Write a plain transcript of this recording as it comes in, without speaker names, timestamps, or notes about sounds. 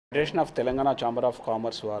Federation of Telangana chamber of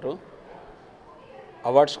commerce వారు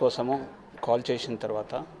awards కోసము call చేసిన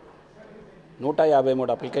తర్వాత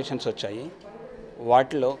 153 అప్లికేషన్స్ వచ్చాయి.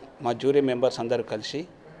 వాటిలో మా జ్యూరీ మెంబర్స్ అందరూ కలిసి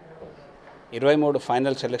 23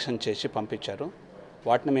 ఫైనల్ సెలెక్షన్ చేసి పంపించారు.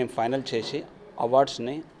 వాటిని మేము ఫైనల్ చేసి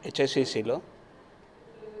అవార్డ్స్ని హెచ్ఎస్సిసిలో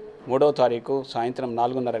 3వ తారీఖు సాయంత్రం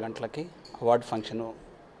 4:30 గంటలకి అవార్డు ఫంక్షను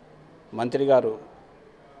మంత్రి గారు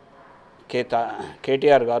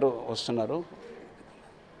కేటీఆర్ గారు వస్తున్నారు.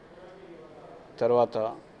 తర్వాత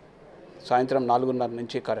సాయంత్రం 4:30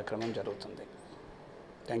 నుంచి కార్యక్రమం జరుగుతుంది.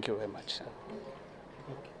 Thank you very much sir.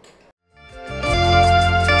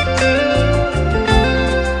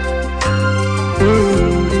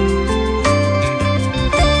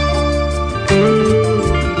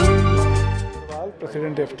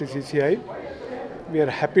 President FTCCI, we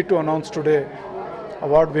are happy to announce today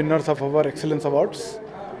award winners of our Excellence Awards.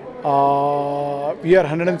 We are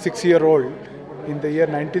 106-year-old. In the year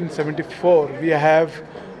 1974, we have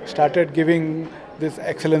started giving this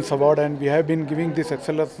Excellence Award, and we have been giving this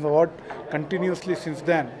Excellence Award continuously since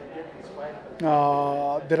then.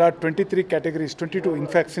 There are 23 categories, 22. In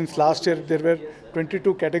fact, since last year there were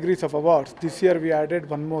 22 categories of awards. This year we added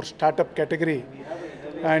one more startup category,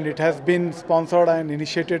 and it has been sponsored and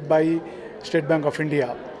initiated by State Bank of India.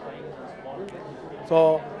 So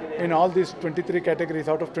in all these 23 categories,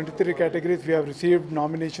 out of 23 categories, we have received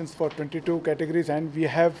nominations for 22 categories, and we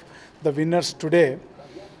have the winners today.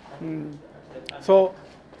 So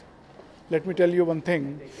let me tell you one thing.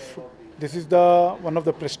 This is one of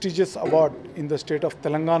the prestigious award in the state of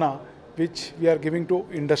Telangana, which we are giving to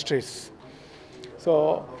industries. So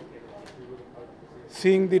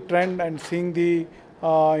seeing the trend and seeing the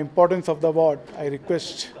importance of the award, I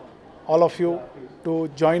request all of you to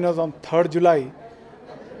join us on 3rd July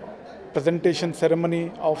presentation ceremony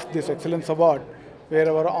of this Excellence Award, where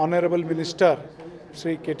our Honorable Minister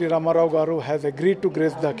Sri K.T. Ramarao Garu has agreed to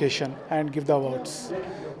grace the occasion and give the awards.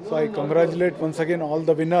 So I congratulate once again all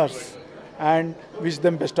the winners and wish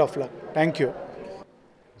them best of luck. Thank you.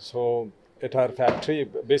 So at our factory,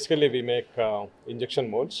 basically we make injection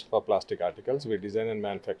molds for plastic articles. We design and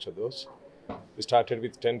manufacture those. We started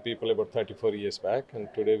with 10 people about 34 years back, and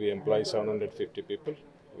today we employ 750 people.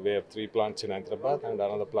 We have 3 plants in Hyderabad and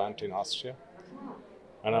another plant in Austria,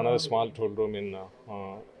 and another small tool room in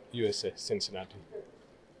USA, Cincinnati.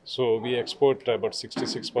 So we export about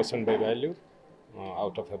 66% by value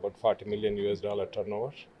out of about $40 million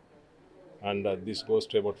turnover, and this goes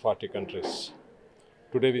to about 40 countries.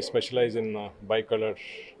 Today we specialize in bicolor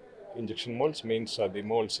injection molds, means the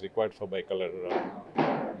molds required for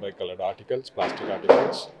bicolored articles, plastic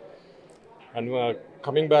articles. And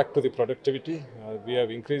coming back to the productivity, we have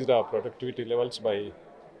increased our productivity levels by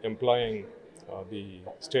employing the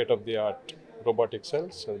state-of-the-art robotic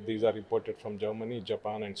cells. These are imported from Germany,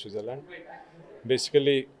 Japan and Switzerland.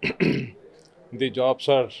 Basically, the jobs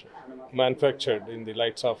are manufactured in the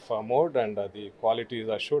lights of mode, and the quality is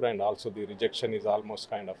assured, and also the rejection is almost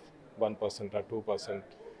kind of 1% or 2%.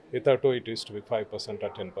 Hitherto it used to be 5%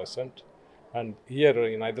 or 10%. And here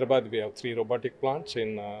in Hyderabad we have 3 robotic plants.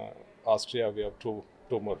 In Austria we have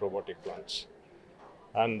two more robotic plants.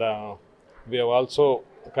 And we have also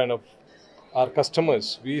kind of our customers,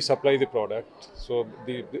 we supply the product, so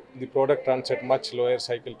the product runs at much lower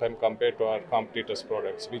cycle time compared to our competitors'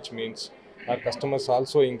 products, which means our customers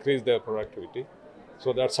also increase their productivity.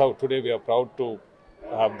 So that's how today we are proud to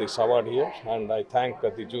have this award here, and I thank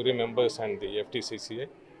the jury members and the FTCCI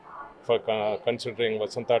for considering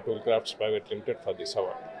Vasanta Toolcrafts Private Limited for this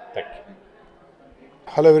award. Thank you.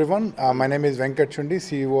 Hello everyone, my name is Venkat Chundi,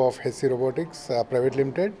 CEO of HC Robotics Private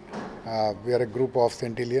Limited. We are a group of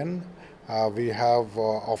Centillion. We have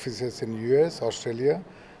offices in US, Australia,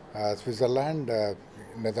 Switzerland,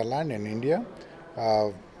 Netherlands and India.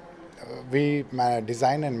 We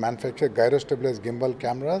design and manufacture gyro-stabilized gimbal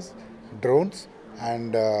cameras, drones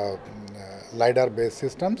and LiDAR based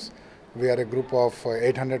systems. We are a group of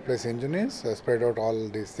 800 plus engineers spread out all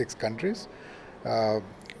these 6 countries.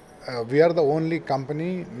 We are the only company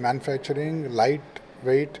manufacturing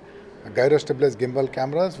lightweight gyro-stabilized gimbal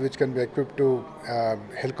cameras which can be equipped to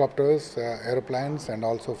helicopters, aeroplanes and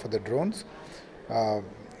also for the drones.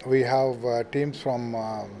 We have teams from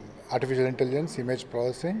artificial intelligence, image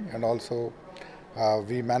processing, and also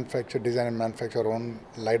we design and manufacture our own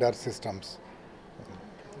LiDAR systems.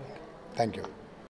 Thank you.